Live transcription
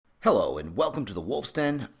Hello and welcome to the Wolf's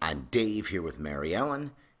Den. I'm Dave here with Mary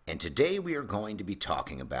Ellen, and today we are going to be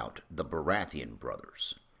talking about the Baratheon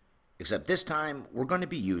brothers. Except this time, we're going to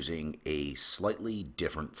be using a slightly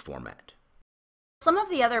different format. Some of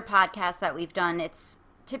the other podcasts that we've done, it's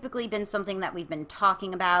typically been something that we've been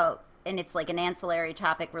talking about, and it's like an ancillary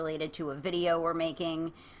topic related to a video we're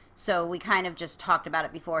making. So we kind of just talked about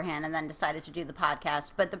it beforehand and then decided to do the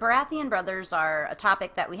podcast. But the Baratheon brothers are a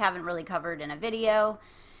topic that we haven't really covered in a video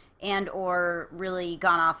and or really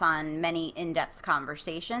gone off on many in-depth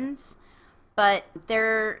conversations. But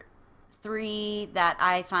they're three that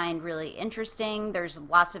I find really interesting. There's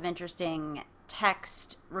lots of interesting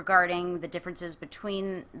text regarding the differences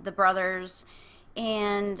between the brothers.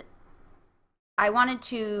 And I wanted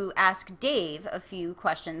to ask Dave a few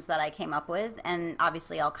questions that I came up with, and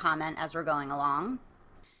obviously I'll comment as we're going along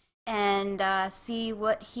and see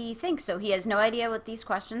what he thinks. So he has no idea what these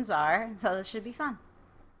questions are, so this should be fun.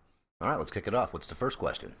 All right, let's kick it off. What's the first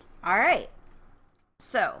question? All right.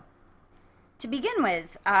 So, to begin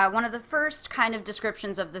with, one of the first kind of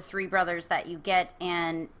descriptions of the three brothers that you get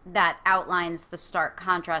and that outlines the stark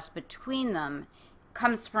contrast between them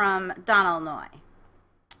comes from Donal Noye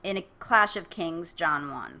in A Clash of Kings, John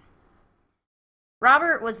 1.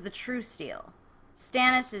 Robert was the true steel.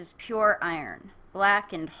 Stannis is pure iron,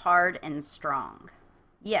 black and hard and strong.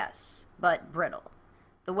 Yes, but brittle,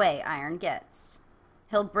 the way iron gets.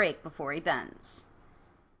 He'll break before he bends.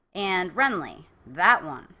 And Renly, that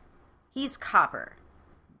one. He's copper,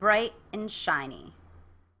 bright and shiny.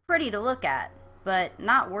 Pretty to look at, but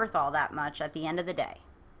not worth all that much at the end of the day.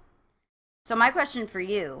 So my question for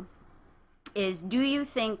you is, do you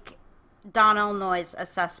think Donal Noye's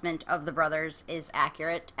assessment of the brothers is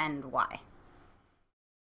accurate, and why?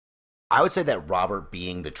 I would say that Robert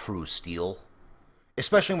being the true steel,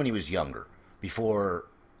 especially when he was younger, before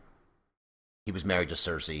he was married to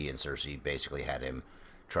Cersei, and Cersei basically had him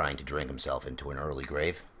trying to drink himself into an early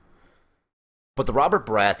grave. But the Robert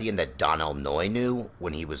Baratheon that Donal Noye knew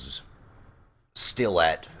when he was still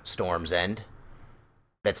at Storm's End,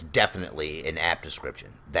 that's definitely an apt description.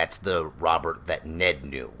 That's the Robert that Ned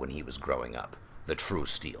knew when he was growing up. The true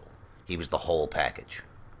steel. He was the whole package.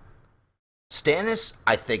 Stannis,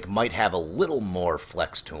 I think, might have a little more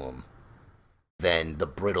flex to him than the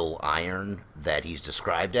brittle iron that he's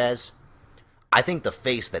described as. I think the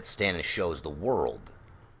face that Stannis shows the world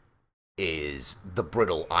is the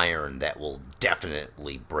brittle iron that will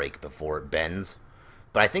definitely break before it bends.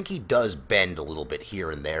 But I think he does bend a little bit here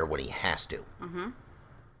and there when he has to. Mm-hmm.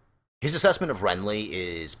 His assessment of Renly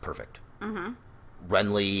is perfect. Mm-hmm.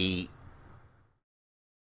 Renly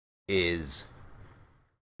is,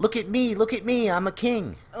 look at me, I'm a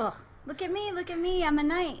king. Ugh, look at me, I'm a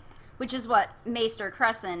knight. Which is what Maester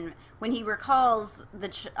Cresson, when he recalls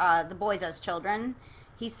the boys as children,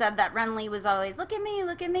 he said that Renly was always, look at me,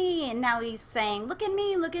 and now he's saying, look at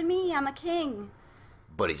me, I'm a king.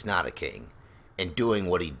 But he's not a king, and doing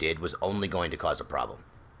what he did was only going to cause a problem.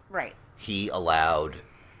 Right. He allowed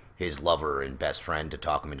his lover and best friend to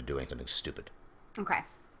talk him into doing something stupid. Okay.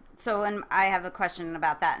 So, and I have a question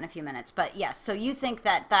about that in a few minutes, but yes, so you think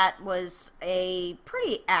that that was a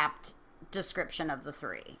pretty apt description of the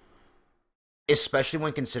three? Especially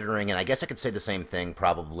when considering, and I guess I could say the same thing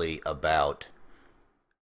probably about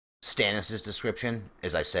Stannis' description,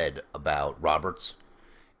 as I said about Robert's,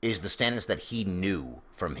 is the Stannis that he knew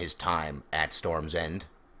from his time at Storm's End.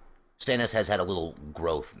 Stannis has had a little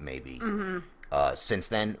growth, maybe, since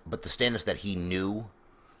then, but the Stannis that he knew,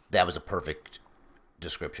 that was a perfect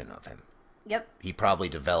description of him. Yep. He probably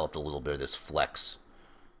developed a little bit of this flex,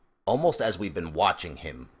 almost as we've been watching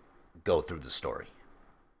him go through the story.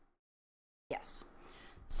 Yes.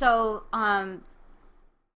 So,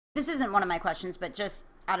 this isn't one of my questions, but just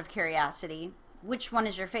out of curiosity, which one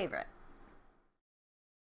is your favorite?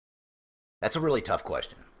 That's a really tough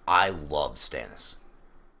question. I love Stannis.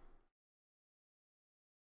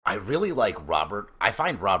 I really like Robert. I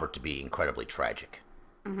find Robert to be incredibly tragic.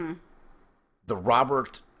 Mm-hmm. The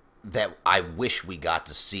Robert that I wish we got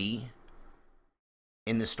to see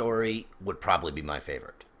in the story would probably be my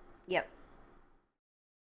favorite. Yep.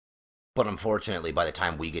 But unfortunately, by the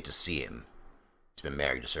time we get to see him, he's been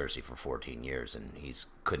married to Cersei for 14 years, and he's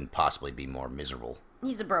couldn't possibly be more miserable.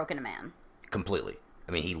 He's a broken man. Completely.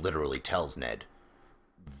 I mean, he literally tells Ned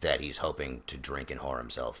that he's hoping to drink and whore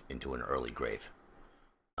himself into an early grave.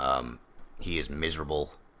 He is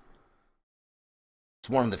miserable. It's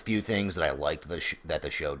one of the few things that I liked that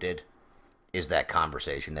the show did, is that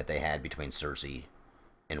conversation that they had between Cersei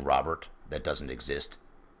and Robert that doesn't exist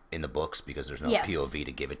in the books because there's no POV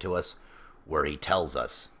to give it to us, where he tells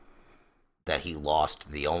us that he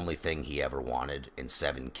lost the only thing he ever wanted, and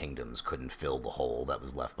 7 kingdoms couldn't fill the hole that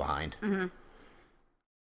was left behind. Mm-hmm.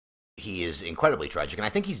 He is incredibly tragic, and I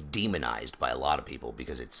think he's demonized by a lot of people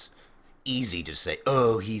because it's easy to say,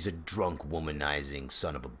 oh, he's a drunk, womanizing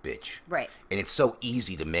son of a bitch. Right. And it's so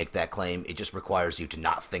easy to make that claim. It just requires you to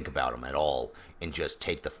not think about him at all and just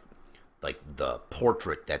take the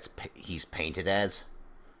portrait he's painted as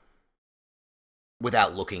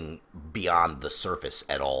without looking beyond the surface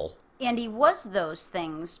at all. And he was those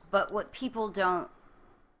things, but what people don't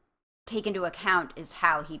take into account is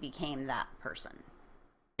how he became that person.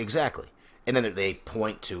 Exactly. And then they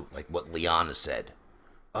point to, like, what Lyanna said.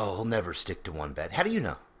 Oh, he'll never stick to one bed. How do you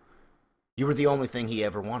know? You were the only thing he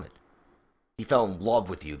ever wanted. He fell in love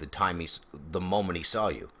with you the moment he saw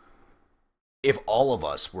you. If all of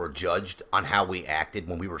us were judged on how we acted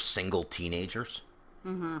when we were single teenagers,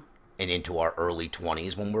 mm-hmm. and into our early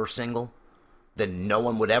 20s when we were single, then no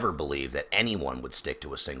one would ever believe that anyone would stick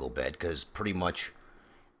to a single bed, because pretty much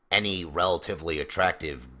any relatively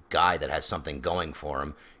attractive guy that has something going for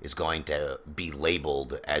him is going to be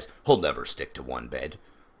labeled as, he'll never stick to one bed,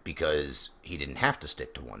 because he didn't have to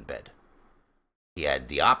stick to one bed. He had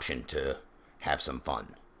the option to have some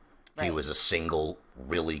fun. Right. He was a single,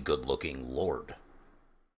 really good-looking lord.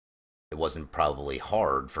 It wasn't probably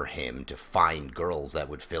hard for him to find girls that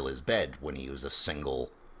would fill his bed when he was a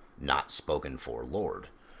single, not spoken for lord.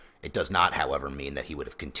 It does not, however, mean that he would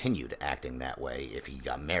have continued acting that way if he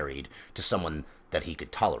got married to someone that he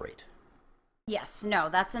could tolerate. Yes, no,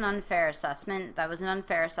 that's an unfair assessment. That was an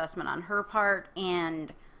unfair assessment on her part,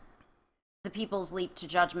 and the people's leap to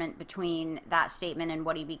judgment between that statement and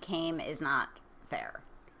what he became is not fair.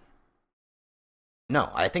 No,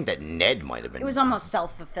 I think that Ned might have been... It was almost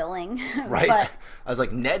self-fulfilling. Right? But... I was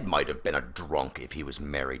like, Ned might have been a drunk if he was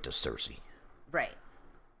married to Cersei. Right.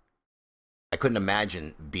 I couldn't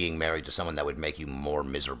imagine being married to someone that would make you more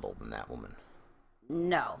miserable than that woman.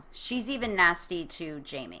 No. She's even nasty to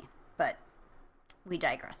Jaime, but we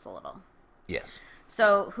digress a little. Yes.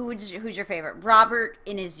 So, who's your favorite? Robert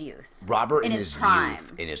in his youth. Robert in his prime.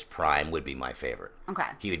 Youth, in his prime, would be my favorite. Okay.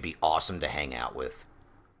 He would be awesome to hang out with.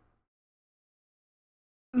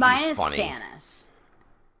 Minus Stannis.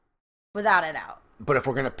 Without a doubt. But if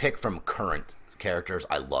we're going to pick from current characters,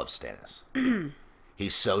 I love Stannis.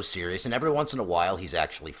 He's so serious, and every once in a while, he's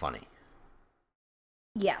actually funny.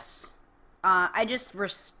 Yes. I just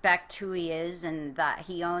respect who he is, and that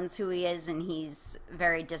he owns who he is, and he's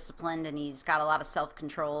very disciplined, and he's got a lot of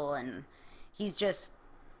self-control, and he's just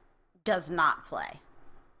does not play.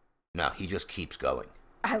 No, he just keeps going.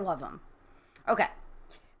 I love him. Okay.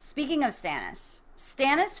 Speaking of Stannis,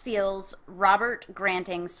 Stannis feels Robert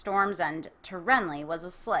granting Storm's End to Renly was a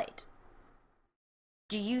slight.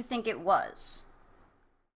 Do you think it was?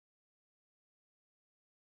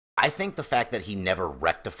 I think the fact that he never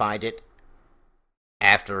rectified it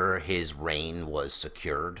after his reign was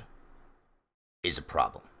secured is a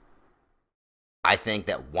problem. I think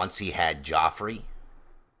that once he had Joffrey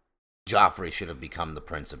should have become the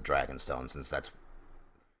Prince of Dragonstone, since that's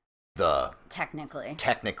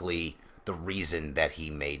technically the reason that he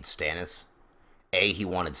made Stannis. He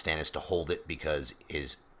wanted Stannis to hold it because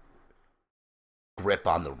his grip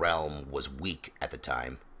on the realm was weak at the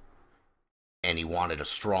time, and he wanted a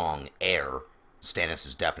strong heir. Stannis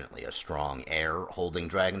is definitely a strong heir holding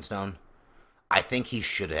Dragonstone. I think he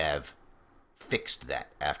should have fixed that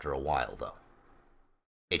after a while, though.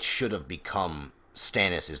 It should have become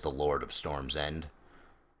Stannis is the Lord of Storm's End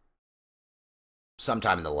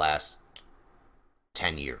sometime in the last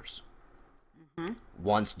 10 years. Mm-hmm.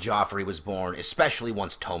 Once Joffrey was born, especially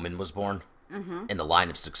once Tommen was born, mm-hmm. and the line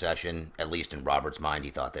of succession, at least in Robert's mind,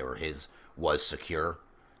 he thought they were his, was secure.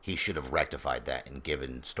 He should have rectified that and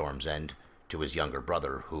given Storm's End to his younger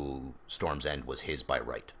brother, who Storm's End was his by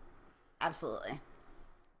right. Absolutely.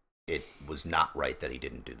 It was not right that he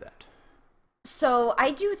didn't do that. So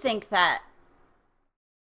I do think that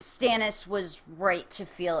Stannis was right to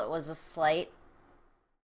feel it was a slight.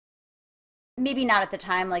 Maybe not at the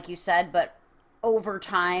time, like you said, but over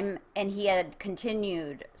time, and he had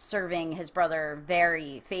continued serving his brother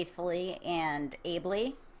very faithfully and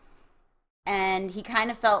ably, and he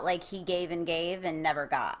kind of felt like he gave and never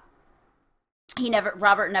got.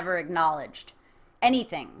 Robert never acknowledged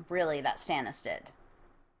anything, really, that Stannis did.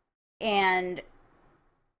 And,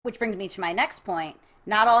 which brings me to my next point,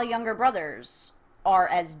 not all younger brothers are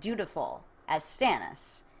as dutiful as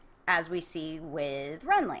Stannis, as we see with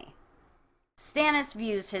Renly. Stannis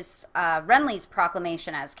views his Renly's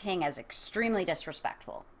proclamation as king as extremely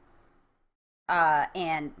disrespectful,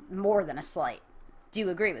 and more than a slight. Do you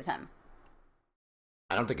agree with him?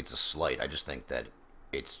 I don't think it's a slight. I just think that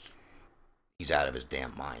it's He's out of his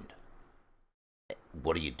damn mind.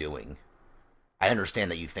 What are you doing? I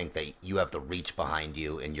understand that you think that you have the reach behind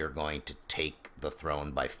you and you're going to take the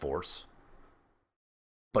throne by force.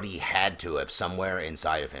 But he had to have somewhere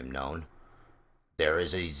inside of him known there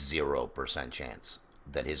is a 0% chance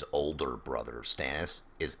that his older brother, Stannis,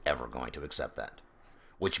 is ever going to accept that.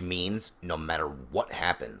 Which means no matter what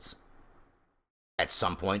happens, at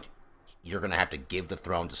some point, you're going to have to give the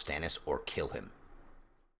throne to Stannis or kill him.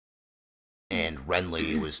 And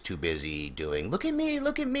Renly was too busy doing, look at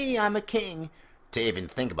me, I'm a king, to even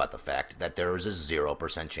think about the fact that there is a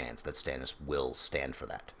 0% chance that Stannis will stand for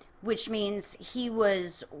that. Which means he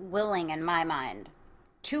was willing, in my mind,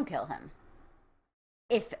 to kill him.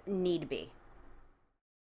 If need be.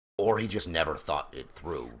 Or he just never thought it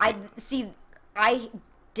through. I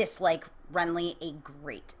dislike Renly a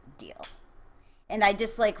great deal. And I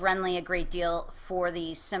dislike Renly a great deal for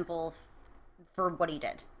what he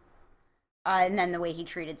did. And then the way he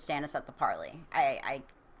treated Stannis at the parley. I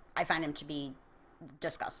find him to be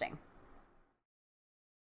disgusting.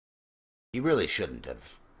 He really shouldn't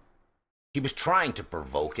have. He was trying to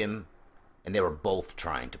provoke him, and they were both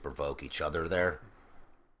trying to provoke each other there.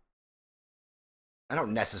 I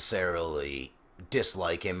don't necessarily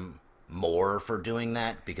dislike him more for doing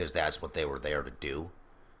that, because that's what they were there to do.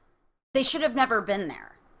 They should have never been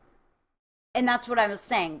there. And that's what I was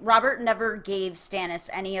saying. Robert never gave Stannis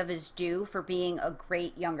any of his due for being a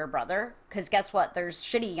great younger brother, because guess what? There's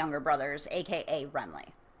shitty younger brothers, a.k.a. Renly.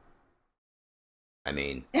 I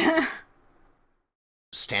mean...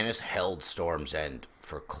 Stannis held Storm's End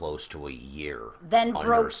for close to a year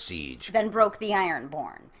under siege. Then broke the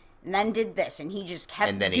Ironborn. And then did this, and he just kept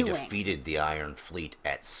doing. And then he defeated the Iron Fleet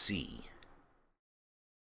at sea.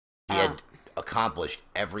 He had accomplished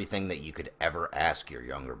everything that you could ever ask your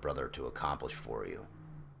younger brother to accomplish for you.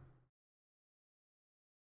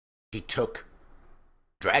 He took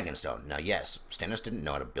Dragonstone. Now, yes, Stannis didn't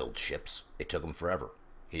know how to build ships. It took him forever.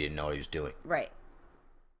 He didn't know what he was doing. Right.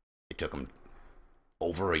 It took him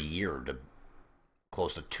over a year to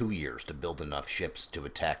close to 2 years to build enough ships to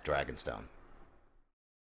attack Dragonstone.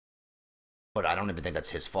 But I don't even think that's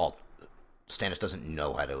his fault. Stannis doesn't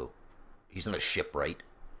know how to... He's not a shipwright.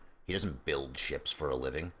 He doesn't build ships for a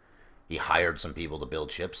living. He hired some people to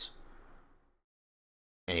build ships.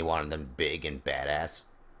 And he wanted them big and badass.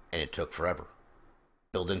 And it took forever.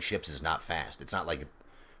 Building ships is not fast. It's not like...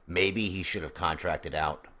 Maybe he should have contracted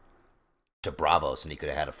out to Braavos and he could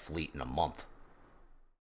have had a fleet in a month.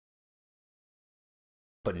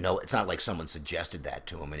 But no, it's not like someone suggested that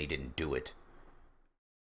to him and he didn't do it.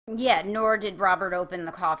 Yeah, nor did Robert open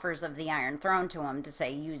the coffers of the Iron Throne to him to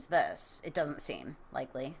say, use this. It doesn't seem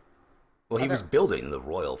likely. Well, he was building the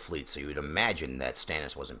royal fleet, so you would imagine that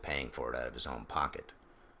Stannis wasn't paying for it out of his own pocket.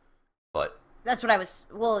 But... That's what I was...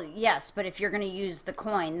 Well, yes, but if you're going to use the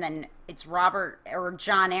coin, then it's Robert or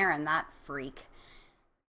Jon Arryn, that freak.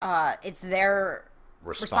 It's their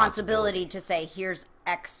responsibility to say, here's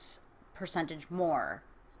X percentage more.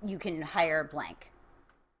 You can hire blank.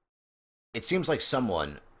 It seems like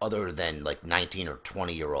someone other than like 19 or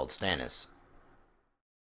 20-year-old Stannis,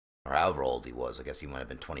 or however old he was, I guess he might have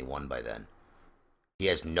been 21 by then. He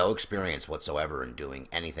has no experience whatsoever in doing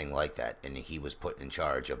anything like that, and he was put in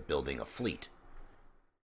charge of building a fleet.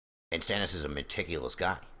 And Stannis is a meticulous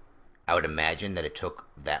guy. I would imagine that it took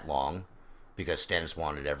that long because Stannis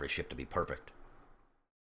wanted every ship to be perfect.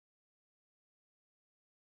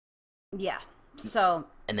 Yeah, so...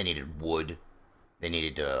 And they needed wood. They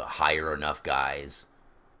needed to hire enough guys.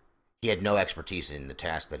 He had no expertise in the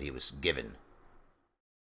task that he was given.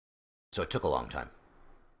 So it took a long time.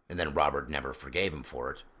 And then Robert never forgave him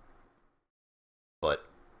for it. But...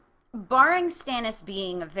 Barring Stannis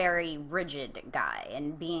being a very rigid guy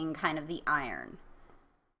and being kind of the iron,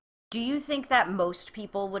 do you think that most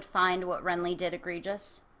people would find what Renly did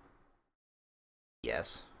egregious?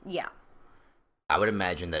 Yes. Yeah. I would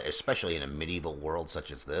imagine that, especially in a medieval world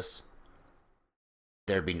such as this,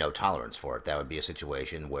 there'd be no tolerance for it. That would be a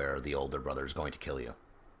situation where the older brother is going to kill you.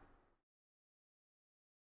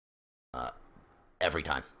 Every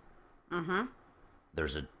time. Mm-hmm.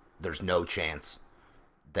 There's no chance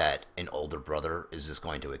that an older brother is just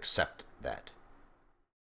going to accept that.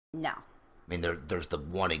 No. I mean, there's the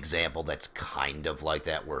one example that's kind of like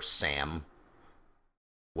that where Sam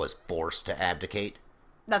was forced to abdicate.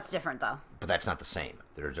 That's different, though. But that's not the same.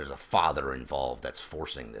 There's a father involved that's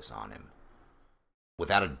forcing this on him.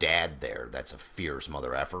 Without a dad there, that's a fierce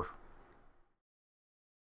mother effer.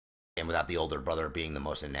 And without the older brother being the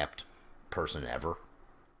most inept person ever,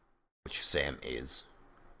 which Sam is.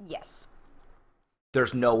 Yes.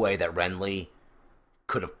 There's no way that Renly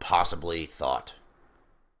could have possibly thought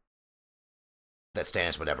that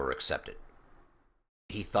Stannis would ever accept it.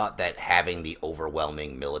 He thought that having the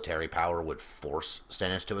overwhelming military power would force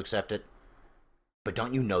Stannis to accept it. But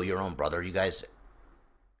don't you know your own brother? You guys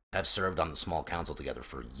have served on the small council together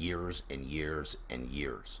for years and years and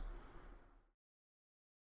years.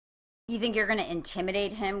 You think you're going to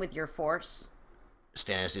intimidate him with your force?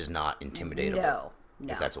 Stannis is not intimidatable. No.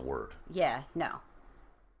 If that's a word. Yeah, no.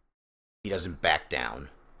 He doesn't back down.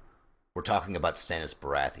 We're talking about Stannis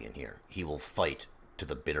Baratheon here. He will fight to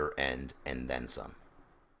the bitter end and then some.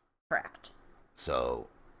 Correct. So,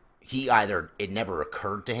 it never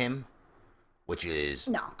occurred to him, which is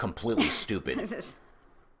completely stupid.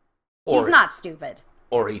 He's not stupid.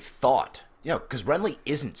 Or he thought, because Renly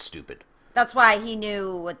isn't stupid. That's why he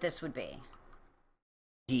knew what this would be.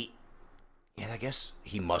 I guess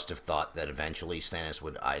he must have thought that eventually Stannis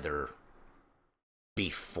would either be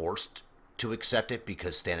forced to accept it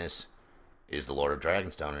because Stannis is the Lord of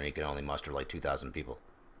Dragonstone and he can only muster like 2,000 people.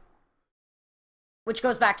 Which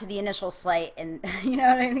goes back to the initial slight, and you know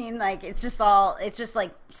what I mean? Like, it's just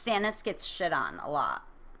like Stannis gets shit on a lot.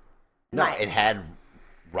 No, it had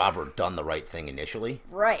Robert done the right thing initially.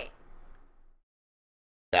 Right.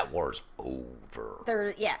 That war's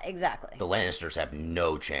over. Yeah, exactly. The Lannisters have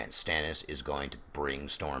no chance. Stannis is going to bring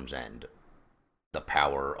Storm's End. The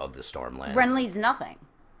power of the Stormlands. Renly's nothing.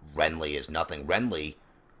 Renly is nothing. Renly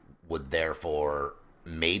would therefore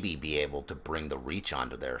maybe be able to bring the Reach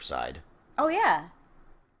onto their side. Oh, yeah.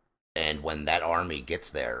 And when that army gets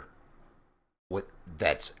there,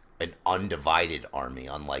 that's an undivided army,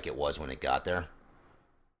 unlike it was when it got there.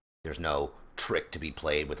 There's no trick to be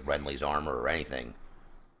played with Renly's armor or anything.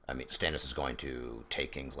 I mean, Stannis is going to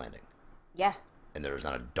take King's Landing. Yeah. And there's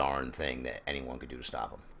not a darn thing that anyone could do to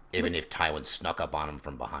stop him. Even if Tywin snuck up on him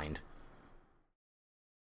from behind.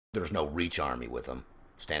 There's no Reach army with him.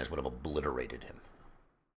 Stannis would have obliterated him.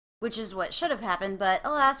 Which is what should have happened, but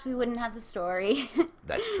alas, we wouldn't have the story.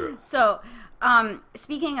 That's true. So,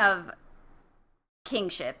 speaking of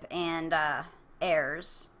kingship and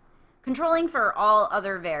heirs, controlling for all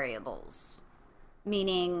other variables,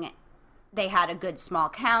 meaning they had a good small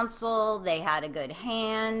council, they had a good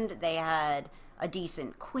hand, they had a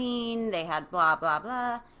decent queen, they had blah, blah,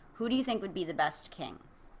 blah. Who do you think would be the best king?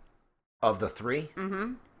 Of the three?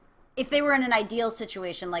 Mm-hmm. If they were in an ideal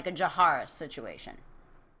situation, like a Jahara situation.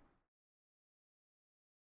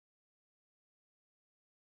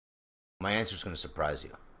 My answer's going to surprise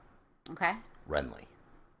you. Okay. Renly.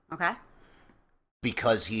 Okay.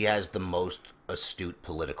 Because he has the most astute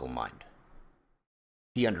political mind.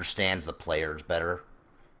 He understands the players better,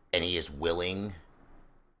 and he is willing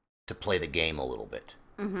to play the game a little bit.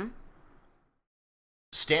 Mm-hmm.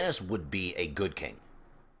 Stannis would be a good king,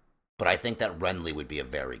 but I think that Renly would be a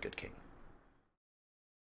very good king.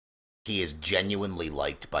 He is genuinely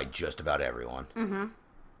liked by just about everyone. Mm-hmm.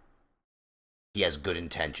 He has good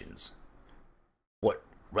intentions. What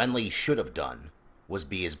Renly should have done was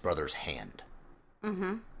be his brother's hand.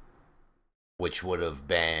 Mm-hmm. Which would have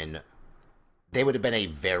been... They would have been a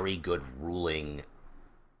very good ruling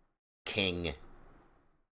king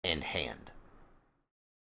and hand.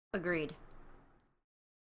 Agreed.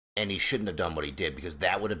 And he shouldn't have done what he did, because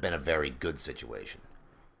that would have been a very good situation.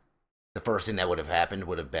 The first thing that would have happened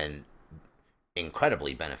would have been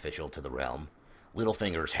incredibly beneficial to the realm.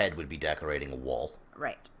 Littlefinger's head would be decorating a wall.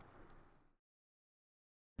 Right.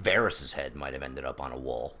 Varys' head might have ended up on a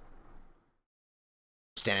wall.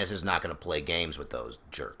 Stannis is not going to play games with those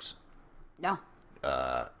jerks. No.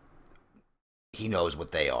 He knows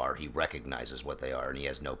what they are. He recognizes what they are, and he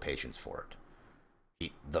has no patience for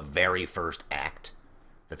it. The very first act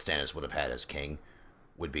that Stannis would have had as king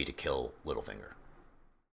would be to kill Littlefinger.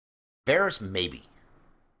 Varys, maybe.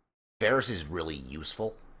 Varys is really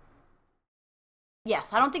useful.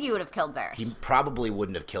 Yes, I don't think he would have killed Varys. He probably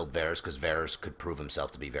wouldn't have killed Varys because Varys could prove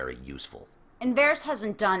himself to be very useful. And Varys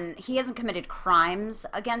hasn't committed crimes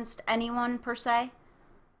against anyone, per se.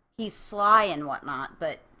 He's sly and whatnot,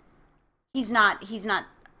 but he's not,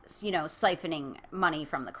 siphoning money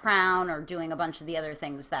from the crown or doing a bunch of the other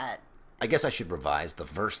things that... I guess I should revise. The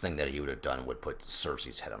first thing that he would have done would put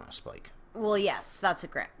Cersei's head on a spike. Well, yes, that's a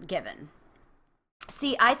given.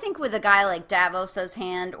 See, I think with a guy like Davos as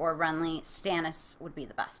hand or Renly, Stannis would be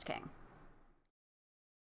the best king.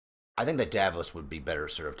 I think that Davos would be better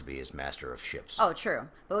served to be his master of ships. Oh, true.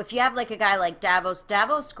 But if you have like a guy like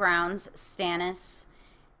Davos grounds Stannis,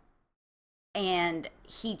 and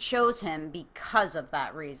he chose him because of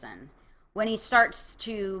that reason. When he starts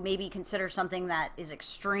to maybe consider something that is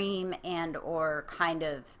extreme and or kind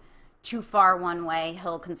of too far one way,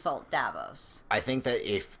 he'll consult Davos. I think that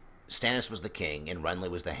if Stannis was the king and Renly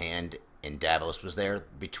was the hand, and Davos was there,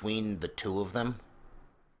 between the two of them,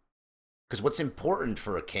 because what's important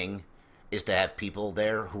for a king is to have people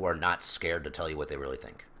there who are not scared to tell you what they really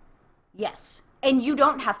think. Yes. And you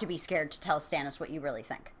don't have to be scared to tell Stannis what you really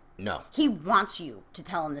think. No. He wants you to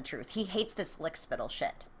tell him the truth. He hates this lick-spittle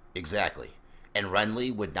shit. Exactly. And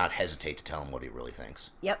Renly would not hesitate to tell him what he really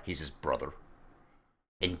thinks. Yep. He's his brother.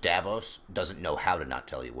 And Davos doesn't know how to not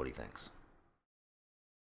tell you what he thinks.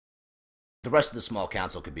 The rest of the small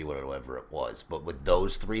council could be whatever it was, but with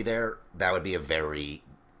those three there, that would be a very,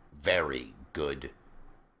 very good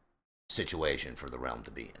situation for the realm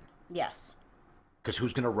to be in. Yes. Because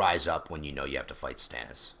who's going to rise up when you know you have to fight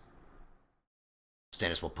Stannis?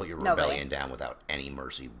 Stannis will put your rebellion down without any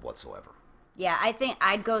mercy whatsoever. Yeah, I think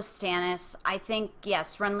I'd go Stannis. I think,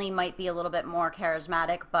 yes, Renly might be a little bit more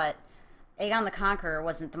charismatic, but Aegon the Conqueror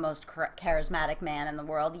wasn't the most charismatic man in the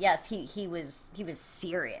world. Yes, he was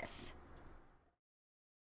serious.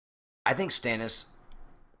 I think Stannis...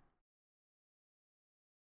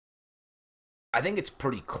 I think it's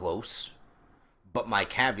pretty close, but my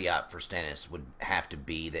caveat for Stannis would have to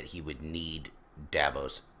be that he would need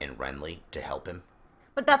Davos and Renly to help him.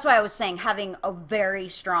 But that's why I was saying having a very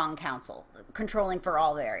strong council, controlling for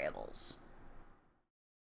all variables.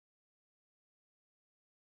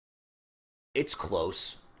 It's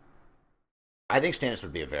close. I think Stannis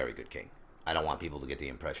would be a very good king. I don't want people to get the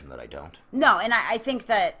impression that I don't. No, and I think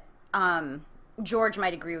that George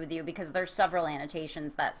might agree with you because there's several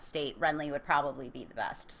annotations that state Renly would probably be the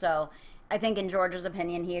best. So I think in George's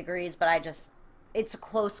opinion he agrees, but it's a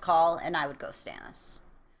close call and I would go Stannis.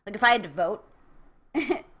 Like if I had to vote,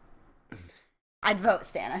 I'd vote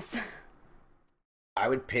Stannis. I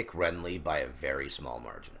would pick Renly by a very small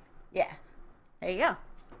margin. Yeah. There you go.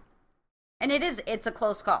 And it's a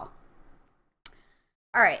close call.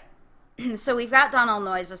 All right. So we've got Donald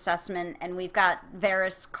Noy's assessment, and we've got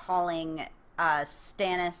Varys calling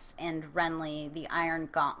Stannis and Renly the Iron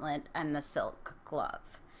Gauntlet and the Silk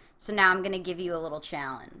Glove. So now I'm going to give you a little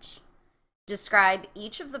challenge. Describe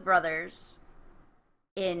each of the brothers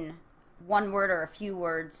in one word or a few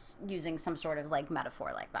words using some sort of like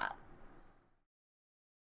metaphor like that.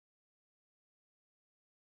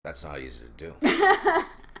 That's not easy to do.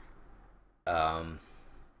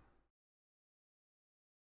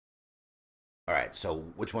 All right, so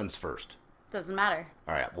which one's first? Doesn't matter.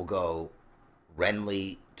 All right, we'll go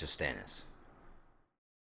Renly to Stannis.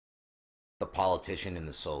 The politician and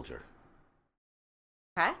the soldier.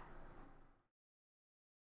 Okay.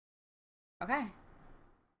 Okay.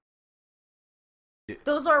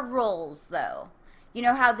 Those are roles, though. You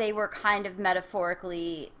know how they were kind of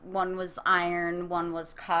metaphorically, one was iron, one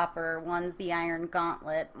was copper, one's the iron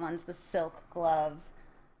gauntlet, one's the silk glove.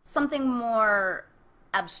 Something more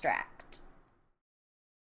abstract.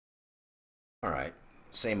 All right,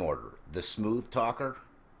 same order. The smooth talker?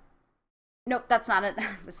 Nope, that's not it.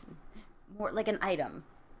 More like an item.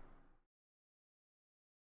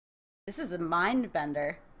 This is a mind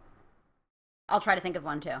bender. I'll try to think of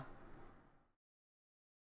one, too.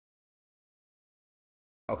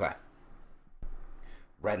 Okay.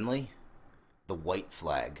 Renly, the white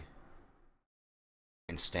flag,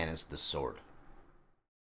 and Stannis, the sword.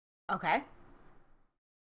 Okay.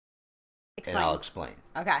 Explain. And I'll explain.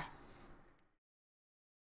 Okay.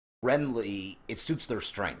 Renly, it suits their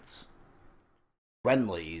strengths.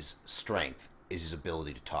 Renly's strength is his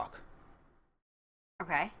ability to talk.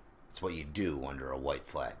 Okay. It's what you do under a white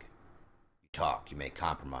flag. You talk, you make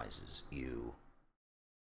compromises, you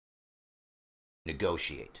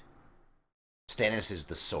negotiate. Stannis is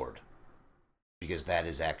the sword, because that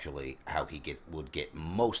is actually how he would get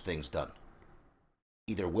most things done.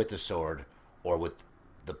 Either with the sword or with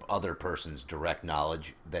the other person's direct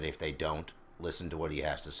knowledge that if they don't listen to what he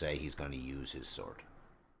has to say, he's going to use his sword.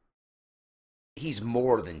 He's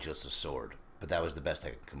more than just a sword, but that was the best I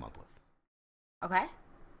could come up with. Okay.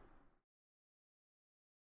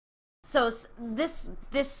 So this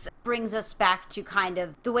brings us back to kind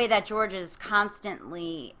of the way that George is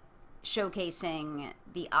constantly showcasing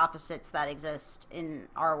the opposites that exist in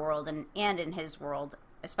our world and in his world,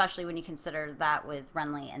 especially when you consider that with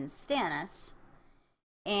Renly and Stannis.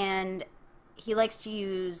 And he likes to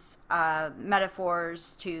use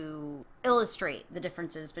metaphors to illustrate the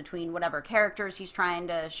differences between whatever characters he's trying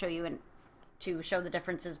to show you and to show the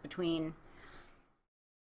differences between.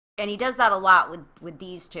 And he does that a lot with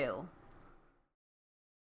these two.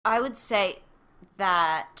 I would say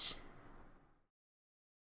that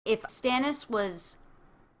if Stannis was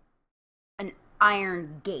an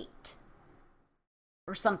iron gate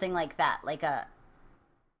or something like that, like a...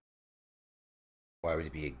 Why would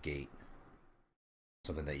it be a gate?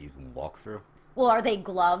 Something that you can walk through? Well, are they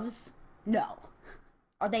gloves? No.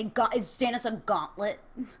 Are they... Is Stannis a gauntlet?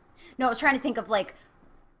 No, I was trying to think of, like,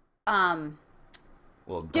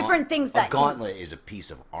 well, different things that... A gauntlet is a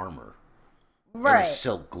piece of armor. Right. And a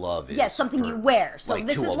silk glove is... Yes, something you wear. So like,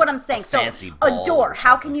 this is what I'm saying. So a door.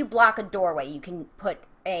 How can you block a doorway? You can put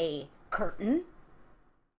a curtain.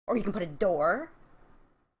 Or you can put a door.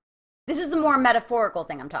 This is the more metaphorical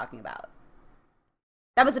thing I'm talking about.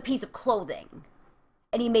 That was a piece of clothing.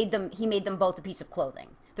 And he made them both a piece of clothing.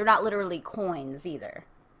 They're not literally coins either.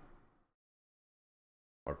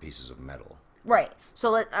 Or pieces of metal. Right.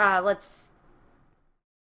 So let's...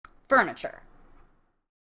 Furniture.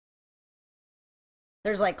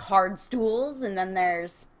 There's, like, hard stools, and then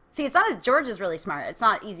there's... See, it's not... George is really smart. It's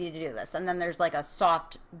not easy to do this. And then there's, like, a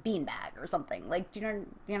soft beanbag or something. Like, do you know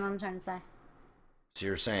what I'm trying to say? So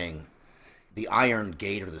you're saying the iron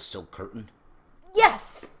gate or the silk curtain?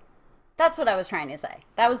 Yes! That's what I was trying to say.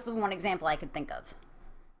 That was the one example I could think of.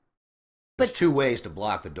 But there's two ways to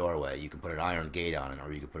block the doorway. You can put an iron gate on it,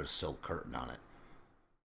 or you can put a silk curtain on it.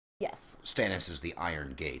 Yes. Stannis is the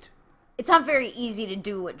iron gate. It's not very easy to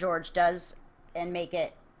do what George does and make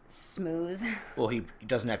it smooth. Well, he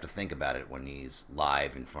doesn't have to think about it when he's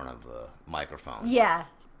live in front of a microphone. Yeah.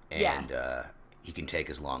 And he can take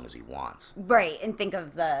as long as he wants. Right, and think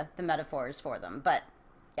of the metaphors for them. But,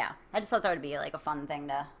 yeah, I just thought that would be, like, a fun thing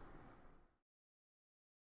to...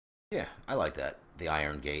 Yeah, I like that. The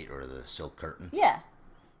iron gate or the silk curtain. Yeah.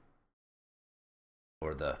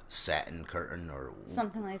 Or the satin curtain or...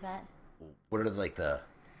 Something like that. What are, like, the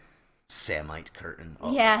Samite curtain?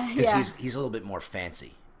 Oh, yeah. Because he's a little bit more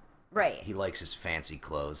fancy. Right. He likes his fancy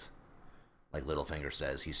clothes. Like Littlefinger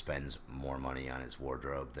says, he spends more money on his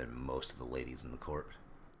wardrobe than most of the ladies in the court.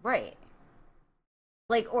 Right.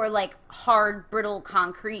 Like, or like hard, brittle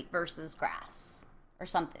concrete versus grass. Or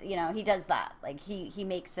something. You know, he does that. Like, he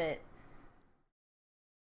makes it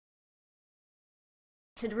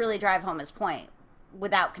to really drive home his point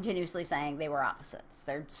without continuously saying they were opposites.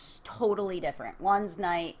 They're totally different. One's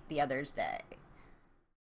night, the other's day.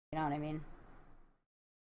 You know what I mean?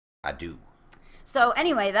 I do. So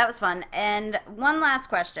anyway, that was fun. And one last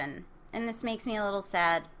question, and this makes me a little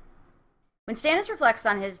sad. When Stannis reflects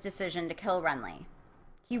on his decision to kill Renly,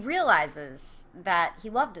 he realizes that he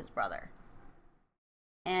loved his brother.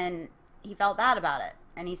 And he felt bad about it.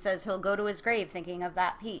 And he says he'll go to his grave thinking of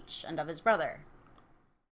that peach and of his brother.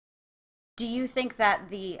 Do you think that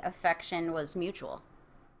the affection was mutual?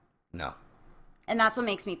 No. And that's what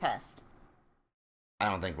makes me pissed. I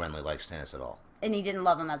don't think Renly likes Stannis at all. And he didn't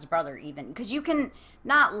love him as a brother even. Because you can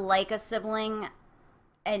not like a sibling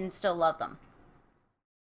and still love them.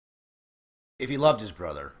 If he loved his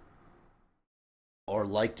brother, or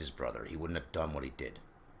liked his brother, he wouldn't have done what he did.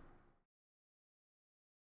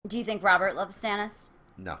 Do you think Robert loves Stannis?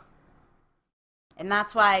 No. And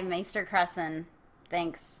that's why Maester Crescent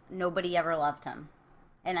thinks nobody ever loved him.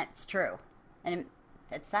 And it's true. And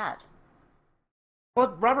it's sad.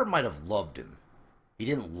 Well, Robert might have loved him. He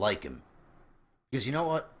didn't like him. Because you know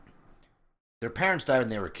what? Their parents died when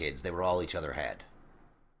they were kids. They were all each other had.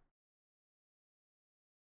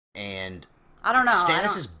 And I don't know.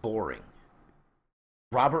 Stannis is boring.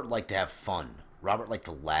 Robert liked to have fun. Robert liked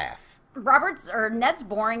to laugh. Ned's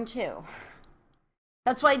boring too.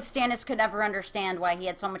 That's why Stannis could never understand why he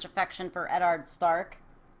had so much affection for Eddard Stark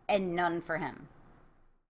and none for him.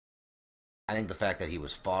 I think the fact that he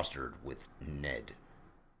was fostered with Ned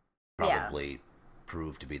probably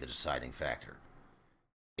proved to be the deciding factor.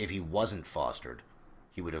 If he wasn't fostered,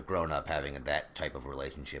 he would have grown up having that type of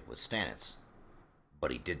relationship with Stannis.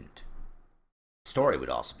 But he didn't. The story would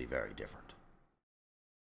also be very different.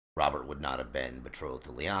 Robert would not have been betrothed to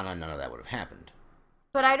Lyanna. None of that would have happened.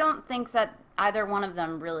 But I don't think that either one of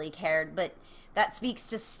them really cared. But that speaks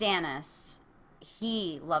to Stannis.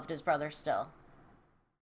 He loved his brother still.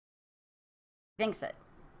 Thinks it.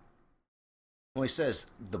 Well, he says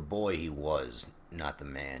the boy he was, not the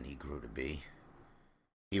man he grew to be.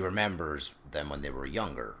 He remembers them when they were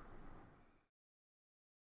younger.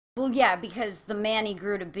 Well, yeah, because the man he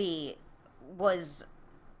grew to be was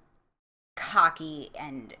cocky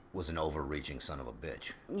and... was an overreaching son of a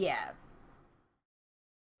bitch. Yeah.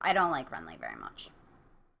 I don't like Renly very much.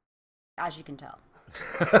 As you can tell.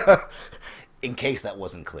 In case that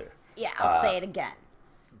wasn't clear. Yeah, I'll say it again.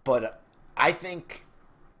 But I think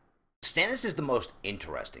Stannis is the most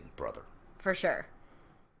interesting brother. For sure.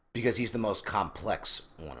 Because he's the most complex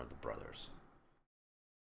one of the brothers.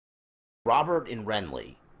 Robert and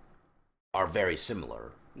Renly are very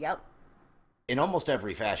similar. Yep. In almost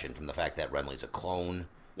every fashion, from the fact that Renly's a clone.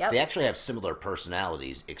 Yep. They actually have similar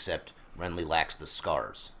personalities, except Renly lacks the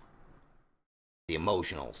scars. The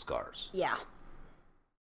emotional scars. Yeah.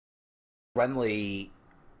 Renly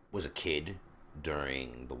was a kid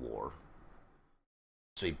during the war.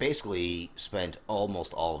 So he basically spent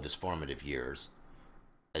almost all of his formative years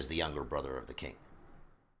as the younger brother of the king.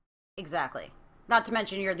 Exactly. Not to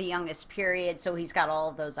mention you're the youngest, period, so he's got all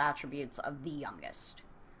of those attributes of the youngest.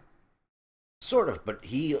 Sort of, but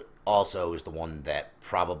he also is the one that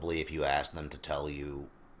probably, if you asked him to tell you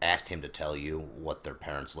what their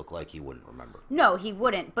parents look like, he wouldn't remember. No, he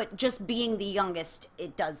wouldn't, but just being the youngest,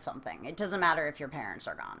 it does something. It doesn't matter if your parents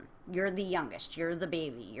are gone. You're the youngest, you're the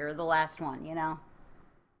baby, you're the last one, you know?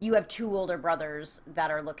 You have two older brothers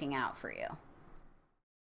that are looking out for you.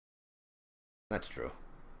 That's true.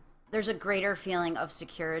 There's a greater feeling of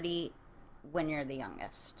security when you're the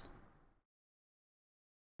youngest,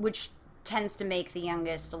 which tends to make the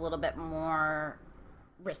youngest a little bit more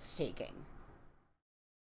risk-taking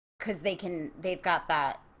because they've got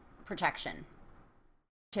that protection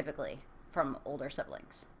typically from older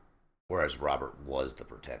siblings. Whereas Robert was the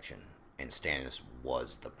protection and Stannis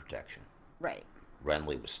was the protection. Right.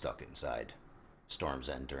 Renly was stuck inside Storm's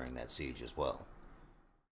End during that siege as well.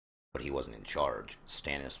 But he wasn't in charge.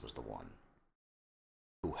 Stannis was the one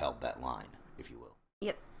who held that line, if you will.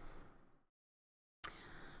 Yep.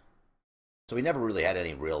 So he never really had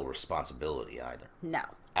any real responsibility either. No.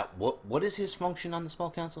 What is his function on the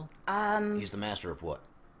Small Council? He's the master of what?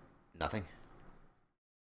 Nothing?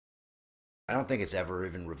 I don't think it's ever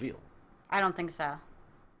even revealed. I don't think so.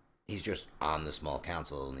 He's just on the Small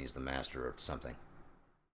Council and he's the master of something.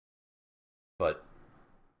 But,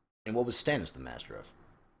 and what was Stannis the master of?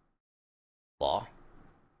 Law?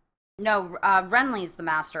 No, Renly's the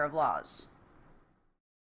master of laws.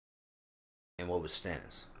 And what was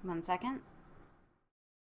Stannis? 1 second.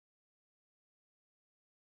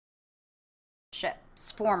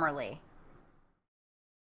 Ships, formerly.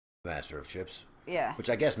 Master of ships? Yeah. Which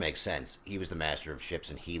I guess makes sense. He was the master of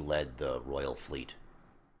ships and he led the royal fleet.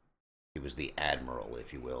 He was the admiral,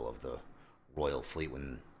 if you will, of the royal fleet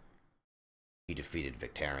when he defeated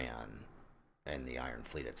Victarion and the Iron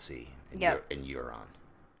Fleet at sea in Euron.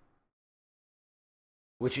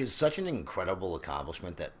 Which is such an incredible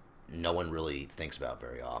accomplishment that no one really thinks about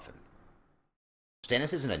very often.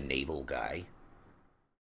 Stannis isn't a naval guy.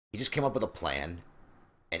 He just came up with a plan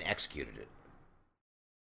and executed it.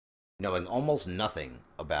 Knowing almost nothing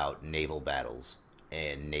about naval battles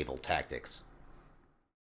and naval tactics,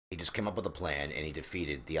 he just came up with a plan and he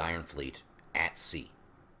defeated the Iron Fleet at sea.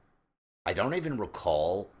 I don't even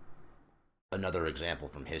recall another example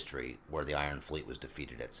from history where the Iron Fleet was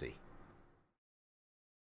defeated at sea.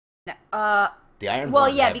 The Ironborn well,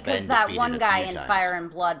 yeah, have because been that defeated one a guy few in times. Fire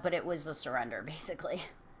and Blood, but it was a surrender, basically.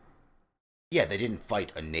 Yeah, they didn't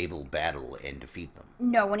fight a naval battle and defeat them.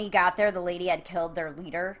 No, when he got there, the lady had killed their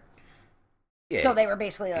leader. Yeah, so they were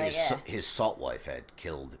basically like, his salt wife had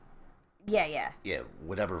killed... Yeah. Yeah,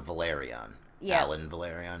 whatever Valerion. Yeah. Alan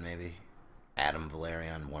Valerion, maybe? Adam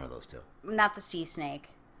Valerion, one of those two. Not the sea snake.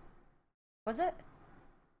 Was it?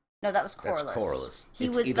 No, that was Corlys. That's Corlys. He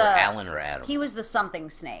it's was either the Alan or Adam. He was the something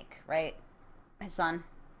snake, right? His son.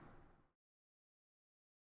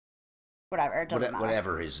 Whatever, it doesn't matter.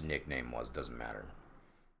 Whatever his nickname was, doesn't matter.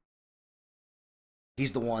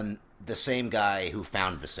 He's the same guy who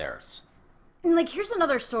found Viserys. And, like, here's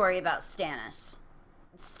another story about Stannis.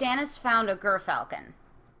 Stannis found a gerfalcon,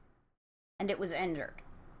 and it was injured.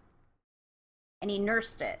 And he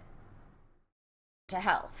nursed it to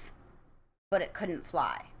health, but it couldn't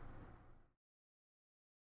fly.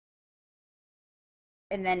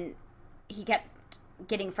 And then he kept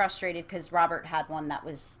getting frustrated because Robert had one that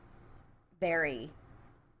was very...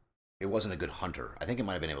 It wasn't a good hunter. I think it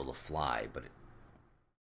might have been able to fly, but...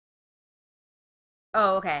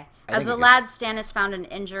 Oh, okay. As a lad, Stannis found an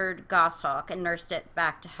injured goshawk and nursed it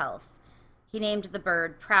back to health. He named the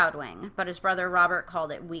bird Proudwing, but his brother Robert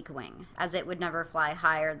called it Weakwing, as it would never fly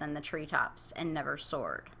higher than the treetops and never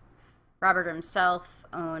soared. Robert himself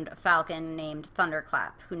owned a falcon named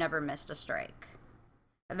Thunderclap, who never missed a strike.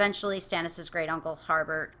 Eventually, Stannis' great-uncle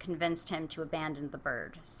Harbert convinced him to abandon the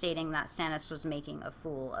bird, stating that Stannis was making a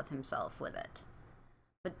fool of himself with it.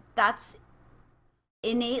 But that's...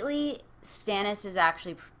 Innately, Stannis is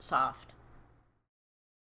actually soft.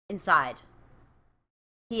 Inside.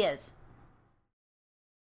 He is.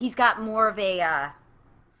 He's got more of a,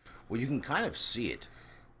 Well, you can kind of see it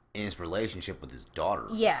in his relationship with his daughter.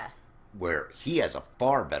 Yeah. Where he has a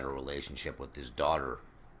far better relationship with his daughter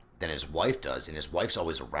than his wife does, and his wife's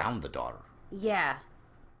always around the daughter. Yeah.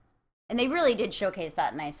 And they really did showcase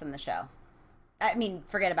that nice in the show. I mean,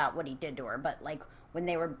 forget about what he did to her, but, like, when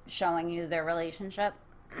they were showing you their relationship...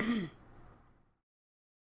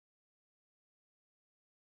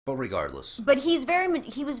 But regardless. But he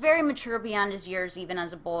was very mature beyond his years, even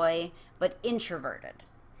as a boy, but introverted.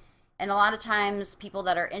 And a lot of times, people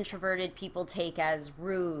that are introverted, people take as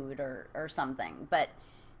rude or something. But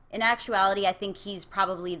in actuality, I think he's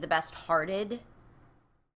probably the best-hearted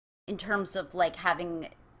in terms of, like, having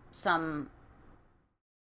some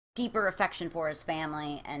deeper affection for his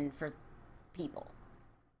family and for people.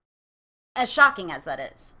 As shocking as that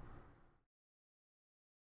is.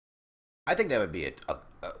 I think that would be a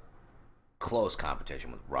close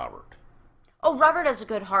competition with Robert. Oh, Robert has a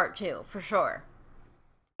good heart, too, for sure.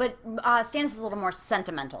 But Stannis is a little more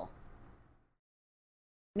sentimental.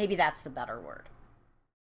 Maybe that's the better word.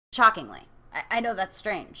 Shockingly. I know that's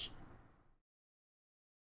strange.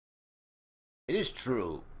 It is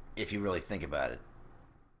true, if you really think about it.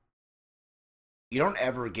 You don't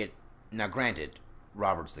ever get... Now, granted,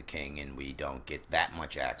 Robert's the king, and we don't get that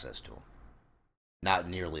much access to him. Not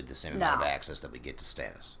nearly the same amount of access that we get to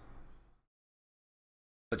Stannis.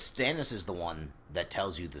 But Stannis is the one that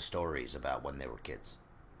tells you the stories about when they were kids.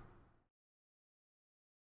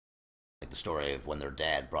 Like the story of when their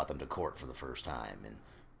dad brought them to court for the first time, and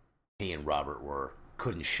he and Robert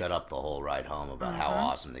couldn't shut up the whole ride home about how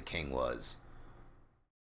awesome the king was.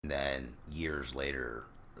 And then, years later,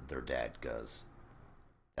 their dad goes,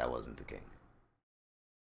 that wasn't the king.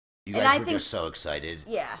 You guys were just so excited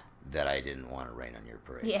that I didn't want to rain on your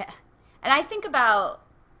parade. Yeah. And I think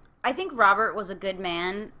Robert was a good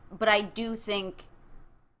man, but I do think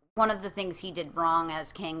one of the things he did wrong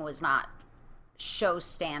as king was not show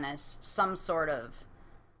Stannis some sort of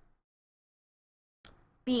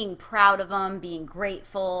being proud of him, being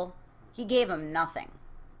grateful. He gave him nothing.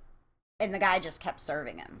 And the guy just kept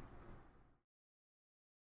serving him.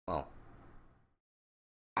 Well,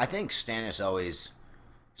 I think Stannis always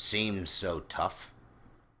seems so tough.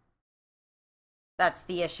 That's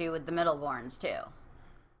the issue with the Middleborns, too.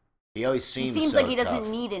 He always seems so like he doesn't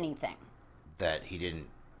need anything. That he didn't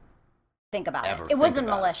think about it. It wasn't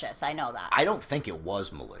malicious, I know that. I don't think it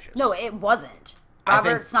was malicious. No, it wasn't.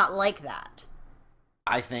 Robert's not like that.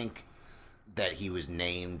 I think that he was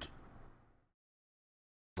named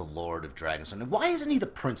the Lord of Dragonstone. And why isn't he the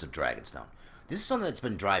Prince of Dragonstone? This is something that's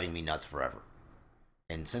been driving me nuts forever.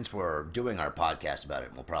 And since we're doing our podcast about it,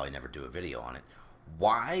 and we'll probably never do a video on it,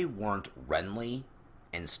 why weren't Renly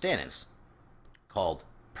and Stannis called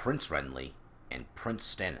Prince Renly and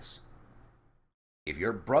Prince Stannis? If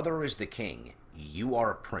your brother is the king, you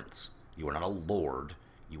are a prince. You are not a lord.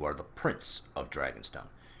 You are the Prince of Dragonstone.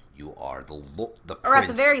 You are the prince or at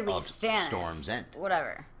the very least, of Stannis. Storm's End.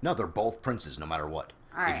 Whatever. No, they're both princes no matter what.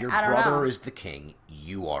 Right, if your brother is the king,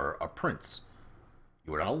 you are a prince.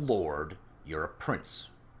 You are not a lord. You're a prince.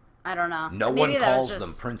 I don't know. No one calls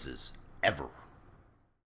them princes, ever.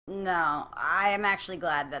 No, I am actually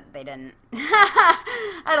glad that they didn't.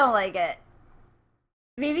 I don't like it.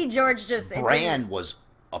 Maybe George just... Bran was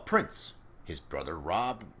a prince. His brother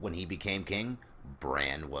Robb, when he became king,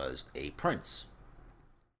 Bran was a prince.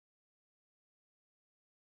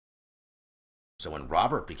 So when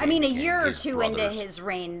Robert became king, a year or two into his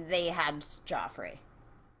reign, they had Joffrey.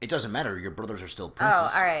 It doesn't matter. Your brothers are still princes.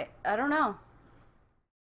 Oh, all right. I don't know.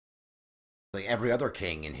 Like every other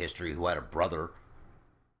king in history who had a brother,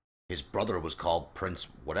 his brother was called Prince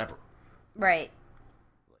whatever. Right.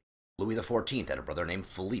 Louis XIV had a brother named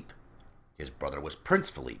Philippe. His brother was Prince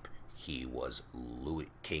Philippe. He was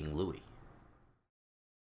King Louis.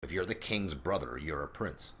 If you're the king's brother, you're a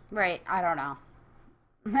prince. Right. I don't know.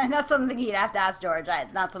 That's something you'd have to ask George.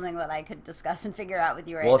 Not something that I could discuss and figure out with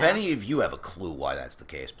you right now. Well, if any of you have a clue why that's the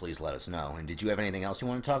case, please let us know. And did you have anything else you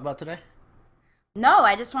want to talk about today? No,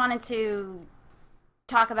 I just wanted to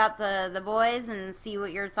talk about the boys and see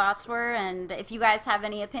what your thoughts were. And if you guys have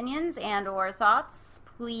any opinions and or thoughts,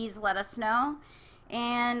 please let us know.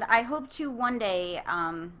 And I hope to one day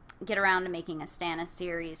get around to making a Stannis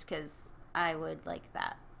series, because I would like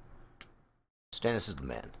that. Stannis is the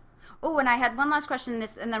man. Oh, and I had one last question,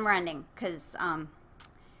 and then we're ending, because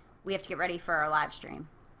we have to get ready for our live stream.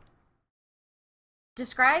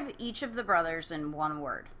 Describe each of the brothers in one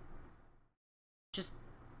word. Just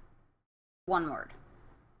one word.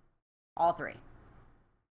 All three.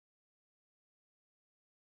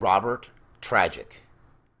 Robert, tragic.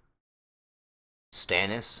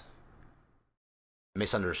 Stannis,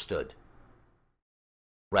 misunderstood.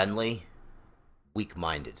 Renly,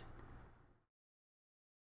 weak-minded.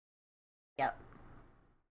 Yep.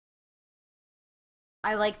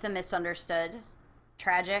 I like the misunderstood.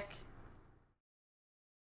 Tragic.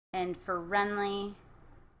 And for Renly,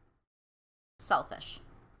 selfish.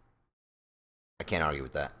 I can't argue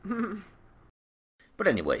with that. But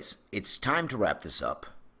anyways, it's time to wrap this up.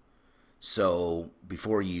 So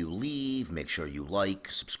before you leave, make sure you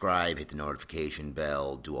like, subscribe, hit the notification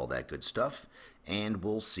bell, do all that good stuff, and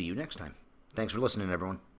we'll see you next time. Thanks for listening,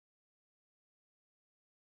 everyone.